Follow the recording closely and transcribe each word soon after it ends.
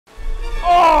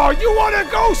Oh, you want to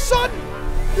go, son?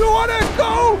 You want to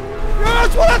go? Yeah,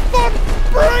 that's what I thought.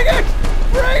 Bring it.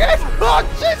 Bring it. Oh,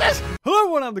 Jesus. Hello,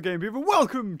 everyone. I'm the Game Beaver.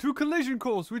 Welcome to Collision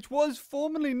Course, which was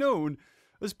formerly known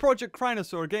as Project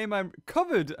Crynosaur, a game I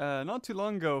covered not too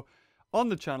long ago on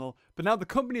the channel. But now the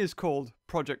company is called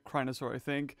Project Crynosaur, I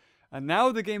think. And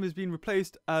now the game has been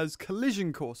replaced as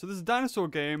Collision Course. So this is a dinosaur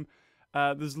game.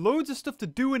 There's loads of stuff to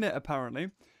do in it,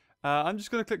 apparently. I'm just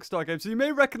going to click Start Game. So you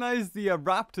may recognize the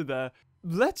raptor there.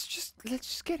 Let's just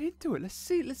get into it. Let's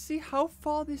see how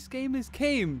far this game has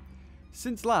came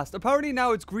since last. Apparently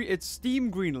now it's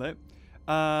Steam greenlit,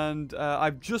 and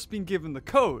I've just been given the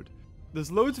code.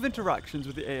 There's loads of interactions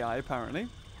with the AI apparently.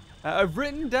 I've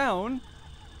written down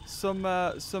some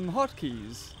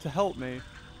hotkeys to help me.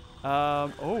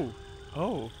 Oh,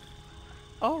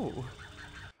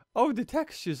 the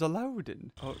textures are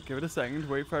loading. Oh, give it a second.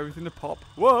 Wait for everything to pop.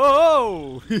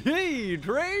 Whoa! Hey,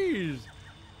 trees!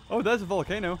 Oh, there's a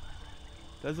volcano.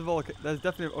 There's a volcano. There's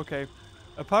definitely... Okay.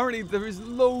 Apparently, there is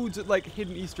loads of, like,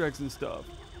 hidden Easter eggs and stuff.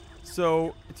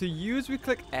 So, to use, we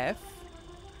click F.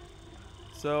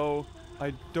 So,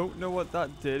 I don't know what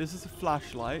that did. Is this a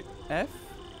flashlight? F?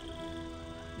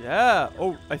 Yeah.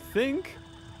 Oh, I think...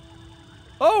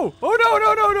 Oh!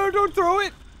 Oh, no, don't throw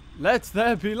it! Let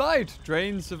there be light.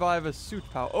 Drain survivor suit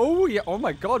power. Oh, yeah. Oh,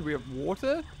 my God. We have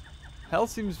water. Health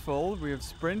seems full. We have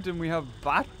sprint and we have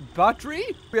battery.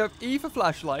 We have E for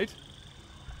flashlight.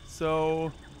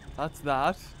 So, that's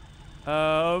that.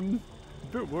 A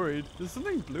bit worried. There's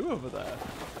something blue over there.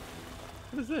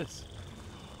 What is this?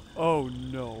 Oh,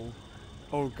 no.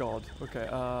 Oh, God. Okay.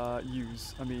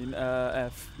 Use. I mean,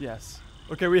 F. Yes.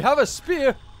 Okay, we have a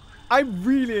spear. I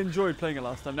really enjoyed playing it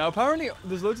last time. Now, apparently,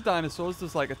 there's loads of dinosaurs.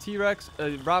 There's like a T.rex,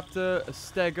 a raptor, a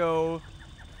stego,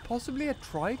 possibly a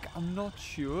trike. I'm not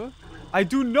sure. I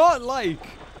do not like...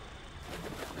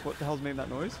 What the hell's making that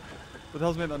noise? What the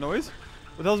hell's making that noise?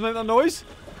 What the hell's making that noise?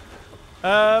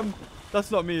 That's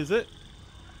not me, is it?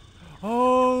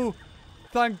 Oh,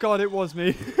 thank God it was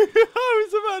me. I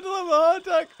was about to have a heart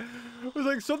attack. It was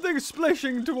like something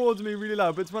splishing towards me really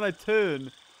loud, but it's when I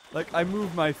turn. Like, I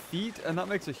move my feet, and that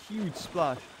makes a huge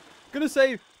splash. Gonna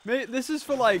say, mate, this is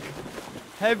for, like,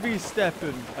 heavy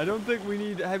stepping. I don't think we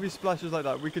need heavy splashes like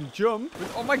that. We can jump.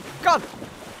 Oh, my God.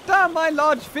 Damn my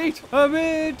large feet. I'm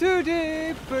in too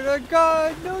deep, but I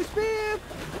got no speed.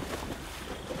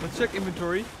 Let's check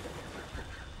inventory.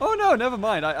 Oh, no, never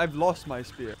mind. I've lost my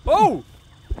spear. Oh!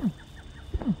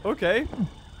 Okay.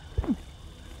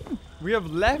 We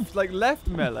have left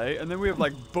melee, and then we have,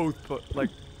 like, both,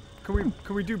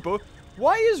 Can we do both?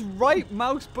 Why is right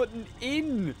mouse button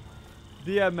in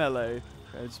the melee?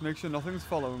 Okay, just make sure nothing's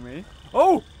following me.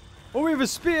 Oh! Oh, we have a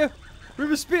spear! We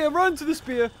have a spear! Run to the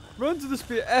spear! Run to the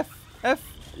spear! F! F!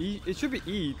 E! It should be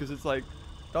E, because it's like...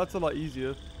 That's a lot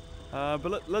easier.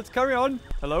 But let's carry on.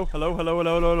 Hello? Hello? Hello?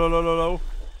 Hello? Hello? Hello? Hello?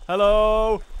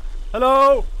 Hello?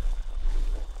 Hello?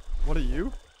 What are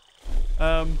you?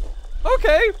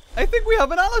 Okay! I think we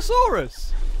have an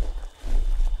Allosaurus!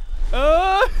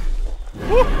 Okay.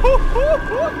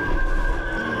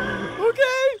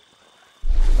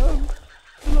 Hello.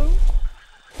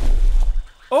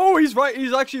 Oh, he's right.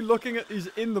 He's actually looking at... He's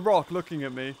in the rock looking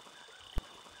at me.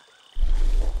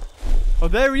 Oh,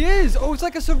 there he is. Oh, it's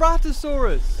like a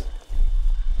Ceratosaurus.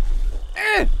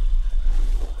 Eh.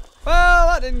 Well,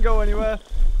 that didn't go anywhere.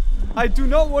 I do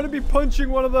not want to be punching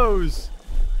one of those.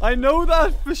 I know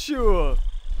that for sure.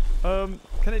 Can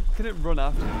it run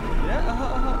after me?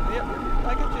 Yeah, yeah,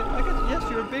 I get you. Yes,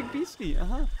 you're a big beastie.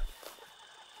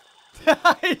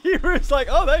 He was like,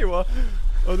 oh, there you are.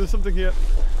 Oh, there's something here.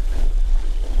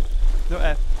 No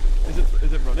F. Is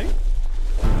it running?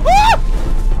 Ah!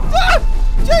 Ah!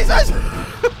 Jesus!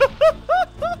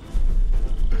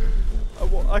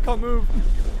 I can't move.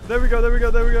 There we go.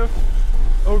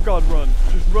 Oh God, run!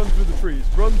 Just run through the trees.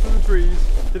 Run through the trees.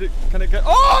 Can it get?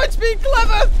 Oh, it's being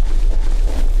clever!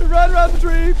 It ran around the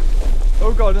tree.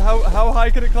 Oh God, how high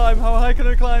can it climb? How high can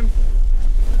it climb?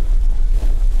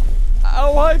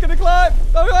 How high can it climb?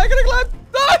 How high can it climb?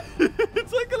 Ah!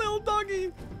 It's like a little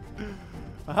doggy.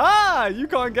 Aha! You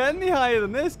can't get any higher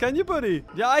than this, can you, buddy?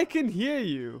 Yeah, I can hear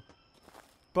you.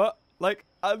 But, like,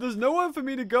 there's nowhere for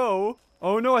me to go.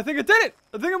 Oh no, I think I did it!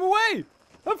 I think I'm away!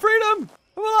 I'm freedom!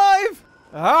 I'm alive!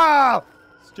 Ah!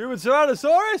 Stupid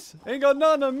Ceratosaurus! Ain't got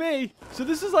none on me. So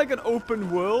this is like an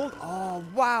open world. Oh,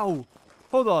 wow.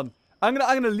 Hold on. I'm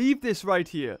gonna leave this right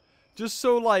here. Just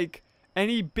so, like,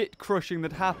 any bit crushing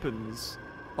that happens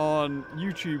on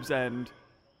YouTube's end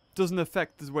doesn't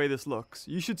affect the way this looks.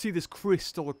 You should see this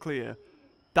crystal clear.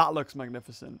 That looks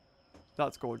magnificent.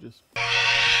 That's gorgeous.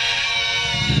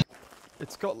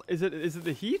 It's got... Is it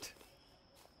the heat?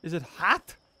 Is it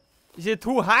hot? Is it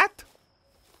too hot?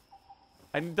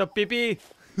 I need the pee-pee.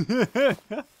 Am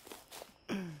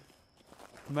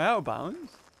I out of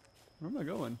bounds? Where am I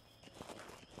going?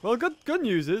 Well, good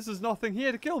news is there's nothing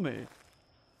here to kill me.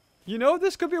 You know,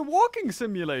 this could be a walking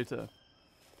simulator.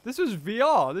 This was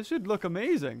VR. This should look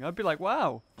amazing. I'd be like,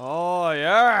 wow. Oh,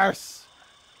 yes.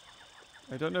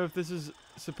 I don't know if this is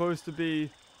supposed to be...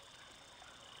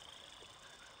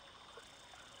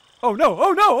 Oh, no.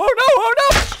 Oh, no. Oh, no. Oh,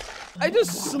 no. I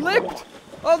just slipped.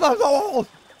 Oh, that's all.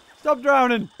 Stop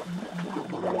drowning.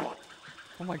 Oh,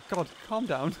 my God. Calm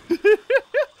down.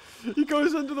 He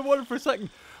goes under the water for a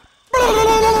second.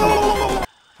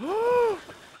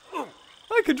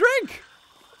 I can drink.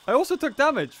 I also took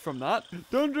damage from that.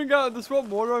 Don't drink out of the swamp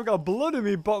water. I've got blood in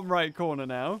me bottom right corner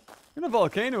now. And a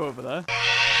volcano over there.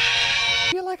 I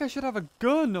feel like I should have a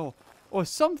gun or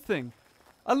something.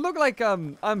 I look like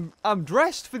I'm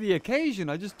dressed for the occasion.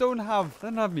 I just don't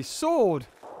have me sword.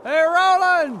 Hey,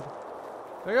 Roland!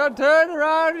 I got turned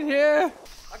around in here.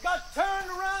 I got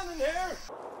turned around in here.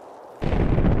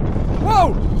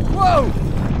 Whoa! Whoa!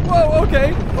 Whoa!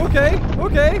 Okay! Okay!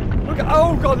 Okay! Okay!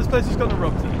 Oh God! This place is gonna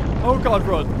erupt. Oh God!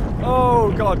 Run!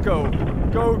 Oh God! Go!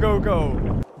 Go! Go!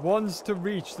 Go! Wants to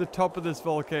reach the top of this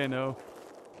volcano.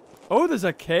 Oh, there's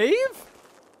a cave?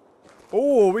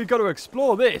 Oh, we got to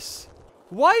explore this.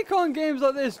 Why can't games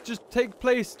like this just take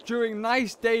place during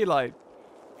nice daylight?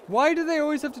 Why do they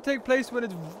always have to take place when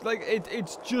it's like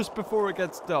it's just before it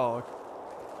gets dark?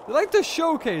 They like to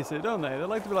showcase it, don't they? They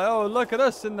like to be like, oh, look at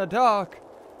us in the dark.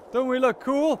 Don't we look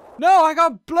cool? No, I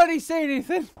can't bloody say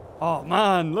anything. Oh,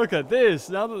 man, look at this.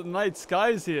 Now that the night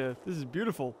sky's here. This is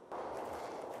beautiful.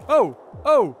 Oh,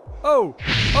 oh, oh,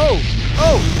 oh, oh,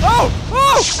 oh, oh,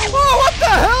 oh, what the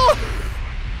hell?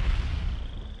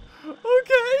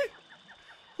 Okay.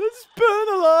 Let's burn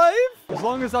alive. As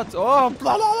long as that's... Oh,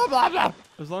 blah, blah, blah, blah.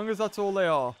 As long as that's all they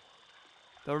are.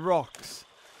 They're rocks.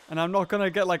 And I'm not going to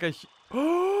get like a...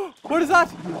 What is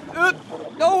that?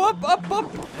 No, up.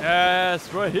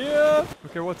 Yes, we're here.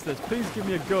 Okay, what's this? Please give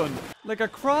me a gun. Like a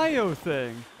cryo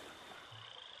thing.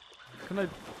 Can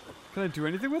I do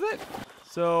anything with it?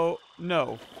 So,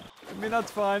 no. I mean,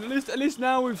 that's fine. At least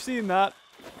now we've seen that.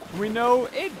 We know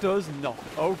it does not.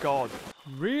 Oh, God.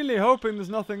 Really hoping there's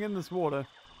nothing in this water.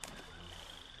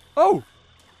 Oh!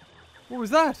 What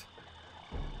was that?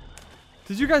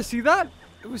 Did you guys see that?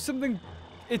 It was something...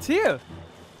 It's here.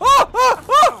 Oh! Oh!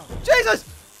 Oh! Jesus!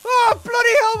 Oh,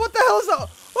 bloody hell! What the hell is that?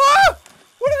 Oh!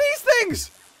 What are these things?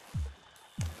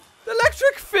 The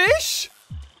electric fish?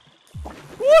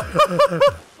 What?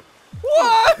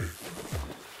 What?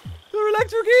 They're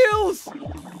electric eels!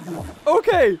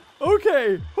 Okay,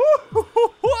 okay.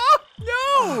 What?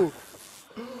 No!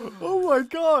 Oh my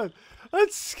God.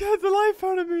 That scared the life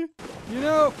out of me. You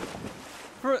know,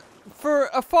 for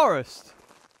a forest,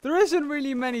 there isn't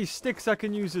really many sticks I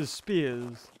can use as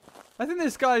spears. I think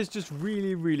this guy's just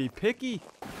really, really picky.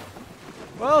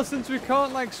 Well, since we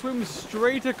can't, like, swim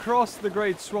straight across the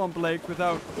Great Swamp Lake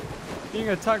without being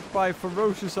attacked by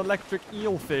ferocious electric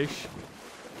eelfish,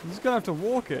 I'm just gonna have to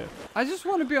walk it. I just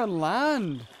want to be on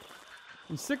land.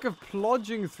 I'm sick of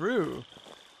plodging through.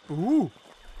 Ooh.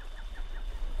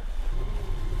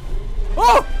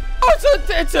 Oh! Oh,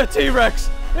 it's a T.rex!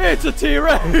 It's a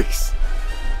T.rex!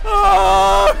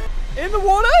 Oh! In the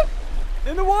water?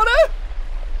 In the water?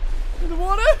 In the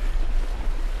water?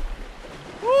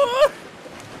 Oh!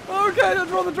 Okay, I'd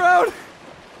rather drown.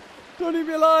 Don't leave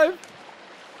me alive.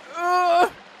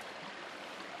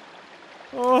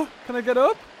 Oh, can I get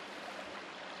up?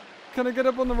 Can I get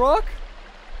up on the rock?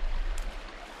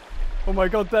 Oh my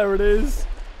God, there it is.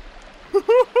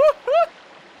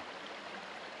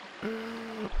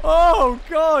 Oh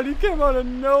God, he came out of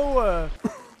nowhere.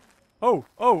 Oh,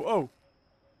 oh, oh.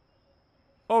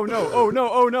 Oh no, oh no,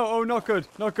 oh no, oh not good,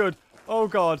 not good. Oh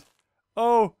God.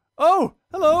 Oh, oh,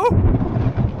 hello.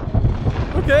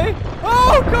 Okay.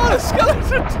 Oh God, a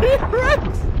skeleton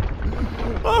T.rex.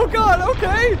 Oh God,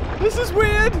 okay. This is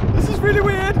weird. This is really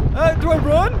weird. Do I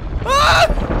run? Ah!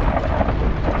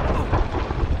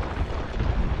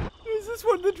 Is this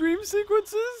one of the dream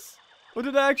sequences? Or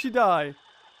did I actually die?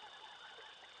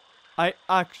 I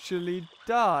actually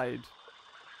died.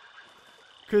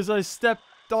 Because I stepped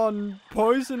on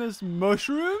poisonous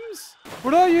mushrooms?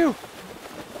 What are you?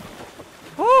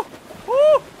 Oh!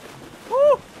 Oh!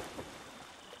 Oh!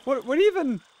 What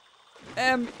even?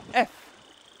 F.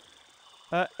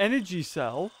 Energy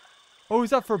cell. Oh, is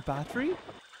that for a battery?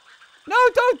 No,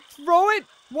 don't throw it!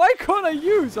 Why can't I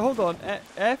use? Hold on.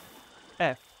 F.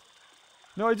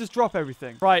 No, I just drop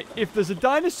everything. Right, if there's a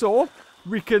dinosaur,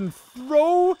 we can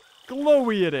throw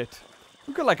glowy at it.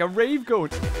 We've got like a rave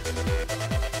going.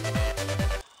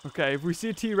 Okay, if we see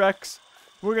a T-Rex,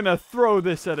 we're gonna throw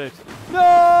this at it.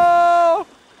 No!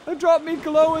 It dropped me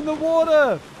glow in the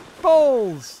water.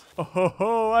 Balls.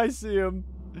 Oh, I see him.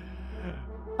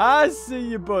 I see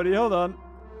you, buddy. Hold on.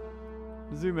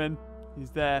 Zoom in. He's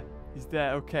there. He's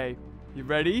there. Okay. You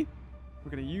ready?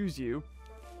 We're gonna use you.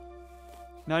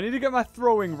 Now I need to get my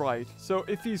throwing right. So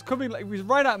if he's coming, like, if he's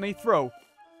right at me, throw.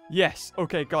 Yes.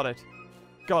 Okay, got it.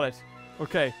 Got it.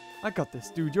 Okay. I got this,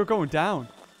 dude. You're going down.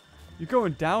 You're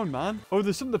going down, man. Oh,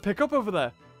 there's something to pick up over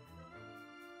there.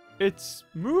 It's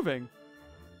moving.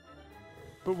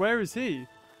 But where is he?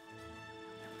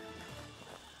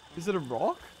 Is it a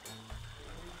rock?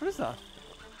 What is that?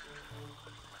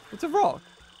 It's a rock.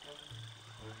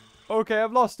 Okay,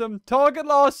 I've lost him. Target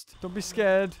lost. Don't be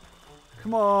scared.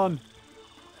 Come on.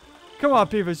 Come on,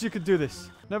 Peeves. You can do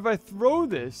this. Now, if I throw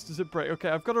this, does it break? Okay,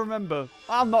 I've got to remember.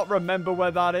 I'll not remember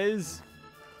where that is.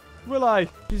 Will I?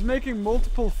 He's making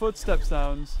multiple footstep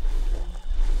sounds.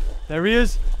 There he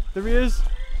is. There he is.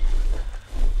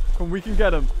 Come, we can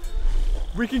get him.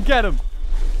 We can get him.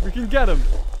 We can get him.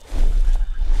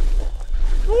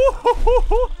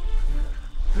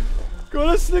 Go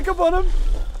on, sneak up on him.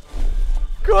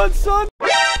 Go on, son.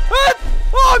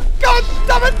 Oh, God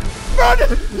damn it. Run.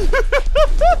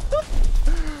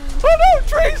 Oh, no.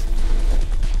 Trees.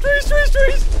 Trees, trees,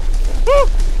 trees.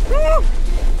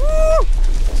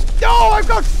 Oh, I've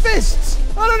got fists.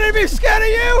 I don't need to be scared of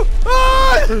you.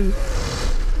 Oh,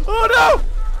 no.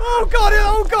 Oh, God.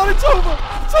 Oh, God. It's over.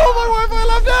 It's over. What have I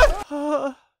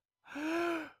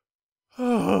left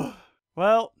it?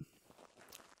 Well,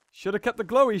 should have kept the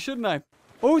glowy, shouldn't I?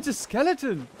 Oh, it's a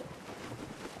skeleton.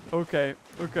 Okay,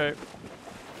 okay.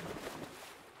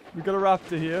 We got a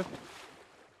raptor here.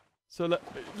 So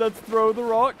let's throw the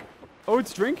rock. Oh,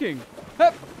 it's drinking.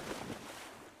 Hup.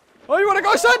 Oh, you want to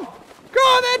go, son? Go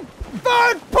on then.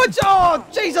 Burn, punch. Oh,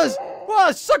 Jesus.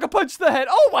 What? Sucker punch to the head.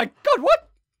 Oh, my God. What?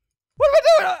 What am I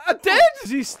doing? I'm dead.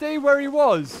 Does he stay where he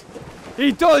was?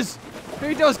 He does.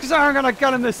 He does, because I'm going to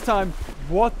get him this time.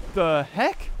 What the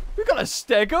heck? We got a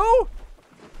stego?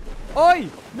 Oi,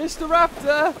 Mr.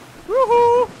 Raptor.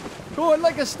 Woohoo. Go on,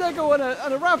 like a stego and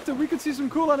a raptor. We could see some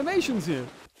cool animations here.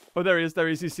 Oh, there he is. There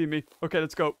he is. He's seen me. Okay,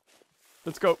 let's go.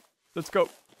 Let's go. Let's go.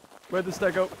 Where'd the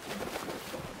stego?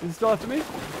 Is he still after me?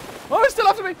 Oh, he's still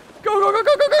after me. Go, go, go,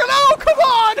 go, go, go. No, come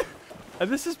on. And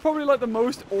this is probably like the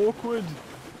most awkward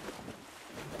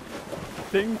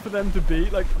thing for them to be,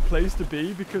 like a place to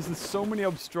be, because there's so many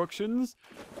obstructions.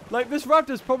 Like, this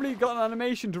raptor's probably got an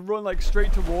animation to run like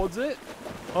straight towards it.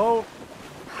 Oh.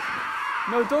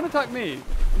 No, don't attack me.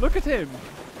 Look at him.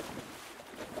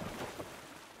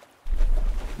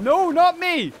 No, not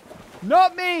me.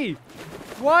 Not me.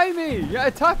 Why me? Yeah,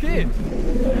 attack it.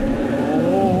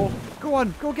 Oh. Go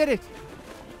on, go get it.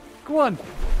 Go on.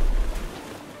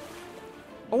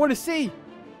 I want to see.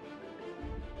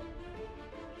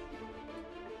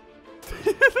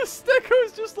 The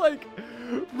Stego's just like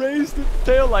raised its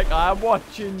tail like, I'm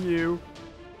watching you.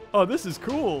 Oh, this is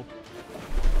cool.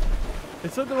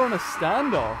 It's like they're on a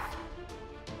standoff.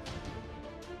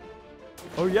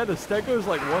 Oh yeah, the Stego's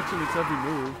like watching its every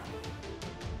move.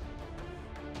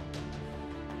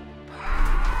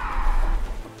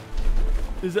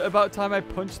 Is it about time I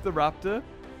punched the raptor?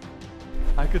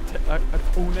 I could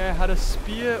if only I had a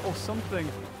spear or something.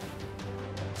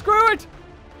 Screw it!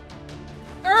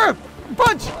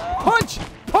 Punch! Punch!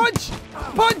 Punch!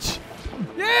 Punch!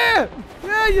 Yeah!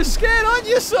 Yeah, you're scared, aren't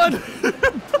you, son?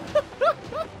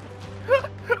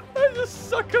 I just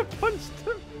sucker punched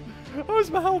him.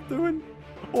 How's my health doing?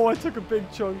 Oh, I took a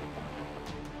big chunk.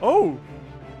 Oh!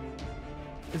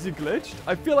 Is he glitched?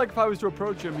 I feel like if I was to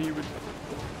approach him, he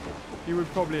would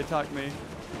probably attack me.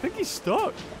 I think he's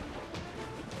stuck.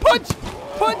 Punch!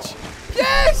 Punch!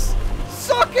 Yes!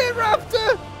 Suck it,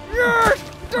 raptor! Yes!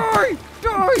 Die!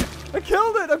 Die! I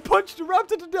killed it! I punched a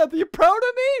raptor to death! Are you proud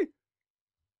of me?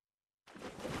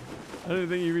 I don't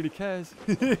think he really cares.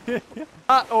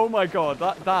 Oh my God,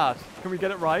 that. Can we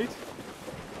get it right?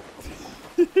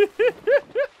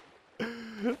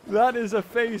 That is a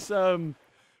face, of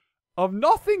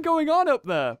nothing going on up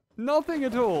there. Nothing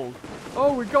at all.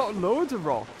 Oh, we got loads of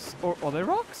rocks. Or are they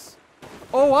rocks?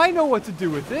 Oh, I know what to do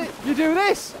with it. You do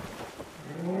this.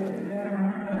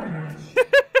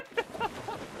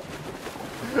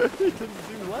 He didn't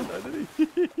do that, did he?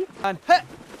 And heh!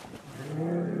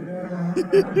 Do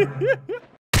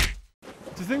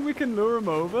you think we can lure him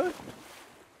over?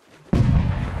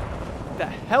 The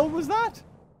hell was that?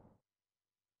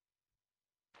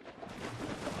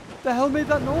 The hell made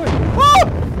that noise? Oh!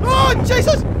 Oh,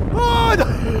 Jesus! Oh, no.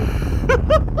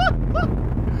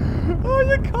 Oh,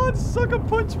 you can't sucker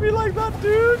punch me like that,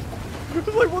 dude! It's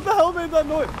like, what the hell made that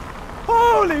noise?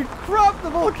 Holy crap, the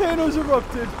volcano's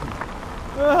erupted.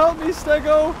 Help me,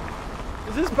 Stego.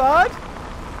 Is this bad?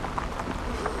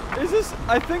 Is this...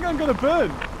 I think I'm going to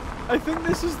burn. I think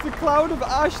this is the cloud of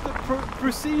ash that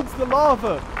precedes the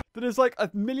lava. That is like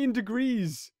 1,000,000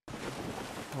 degrees.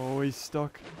 Oh, he's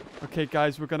stuck. Okay,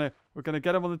 guys, we're gonna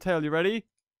get him on the tail. You ready?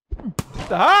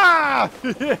 Ah!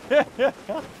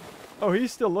 Oh,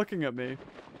 he's still looking at me.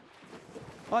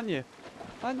 Aren't you?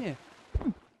 Aren't you?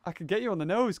 I can get you on the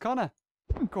nose, can't I?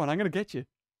 Go on, I'm gonna get you.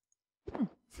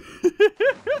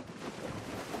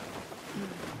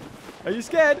 Are you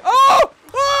scared? Oh!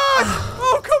 Oh!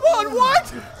 Oh, come on,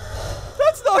 what?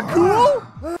 That's not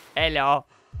cool. Hello.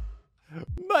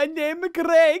 My name is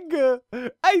Greg.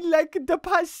 I like the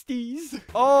pasties.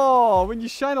 Oh, when you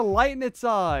shine a light in its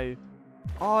eye.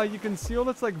 Oh, you can see all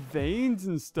its like veins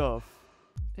and stuff.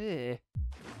 Eh.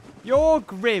 You're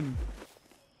grim.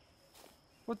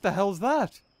 What the hell's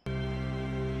that?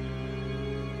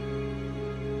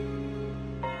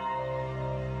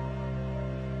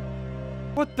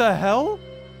 What the hell?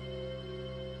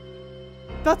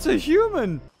 That's a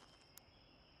human.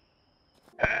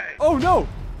 Oh no.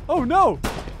 Oh no!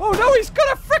 Oh no, he's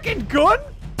got a freaking gun!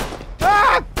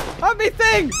 Ah! Have me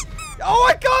thing! Oh,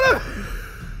 I got him!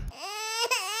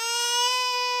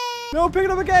 No, pick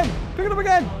it up again! Pick it up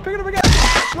again! Pick it up again!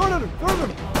 Throw it at him! Throw it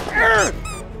at him!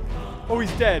 Oh,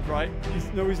 he's dead, right?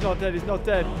 No, he's not dead. He's not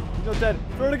dead. He's not dead.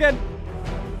 Throw it again!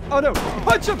 Oh no!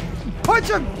 Punch him! Punch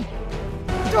him!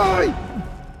 Die!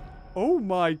 Oh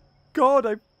my god,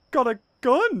 I've got a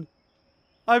gun!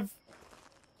 I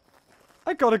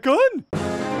got a gun!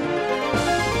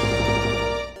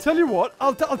 Tell you what,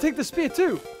 I'll take the spear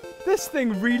too. This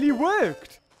thing really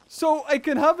worked. So I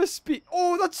can have a spear.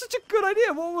 Oh, that's such a good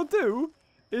idea. What we'll do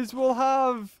is we'll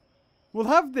have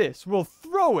this. We'll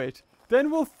throw it. Then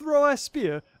we'll throw our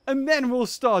spear. And then we'll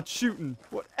start shooting.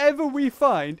 Whatever we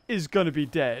find is going to be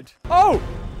dead. Oh!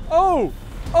 Oh!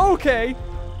 Okay.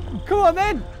 Come on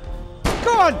then.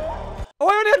 Come on. Oh,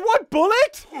 I only had one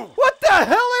bullet? What the hell?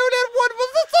 I only had one bullet.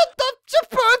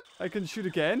 I can shoot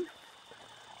again.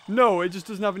 No, it just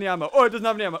doesn't have any ammo. Oh, it doesn't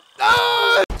have any ammo.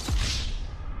 Ah!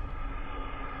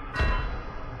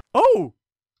 Oh!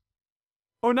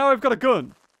 Oh, now I've got a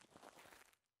gun.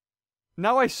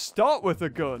 Now I start with a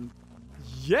gun.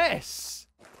 Yes!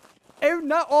 Oh,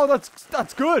 no. Oh,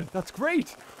 that's good. That's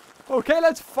great. Okay,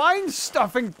 let's find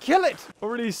stuff and kill it.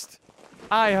 Or at least,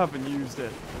 I haven't used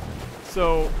it.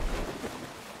 So...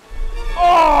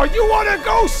 Oh, you want to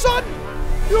go, son?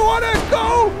 You want to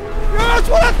go? Yeah, that's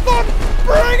what I thought.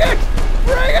 Bring it!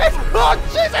 Bring it! Oh,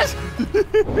 Jesus!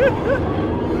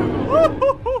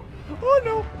 Oh,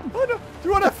 no. Oh, no. Do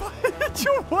you want to fight? Do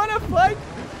you want to fight?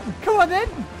 Come on, then.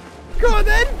 Come on,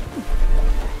 then.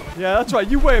 Yeah, that's right.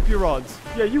 You weigh up your odds.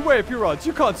 Yeah, you weigh up your odds.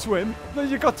 You can't swim. No,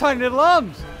 you got tiny little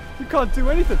arms. You can't do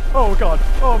anything. Oh, God.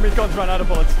 Oh, my gun's ran out of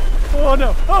bullets. Oh,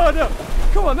 no. Oh, no.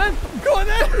 Come on, then. Come on,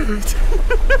 then.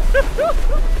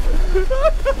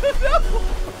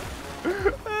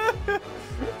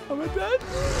 Am I dead?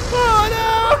 Oh,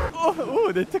 no.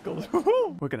 Oh, they tickled.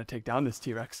 We're going to take down this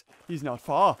T-Rex. He's not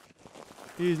far.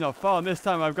 He's not far. And this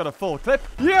time I've got a full clip.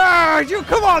 Yeah, you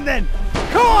come on, then.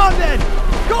 Come on, then.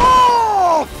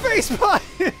 Go! Face plant.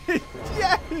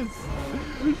 Yes.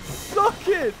 Suck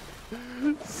it.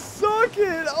 Suck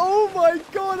it. Oh, my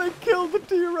God. I killed the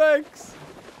T-Rex.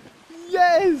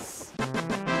 Yes!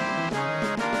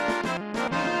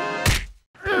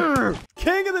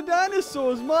 King of the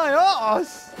dinosaurs, my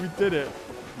ass! We did it.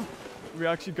 We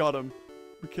actually got him.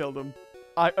 We killed him.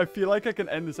 I feel like I can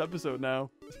end this episode now.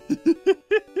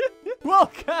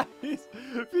 Well, guys,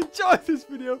 if you enjoyed this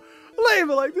video, leave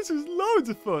a like. This was loads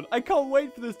of fun. I can't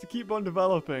wait for this to keep on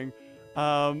developing.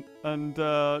 And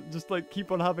just like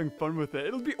keep on having fun with it.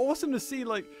 It'll be awesome to see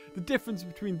like the difference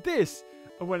between this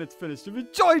and when it's finished. If you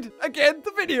enjoyed, again,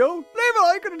 the video, leave a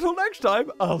like, and until next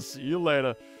time, I'll see you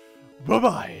later.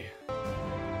 Bye-bye.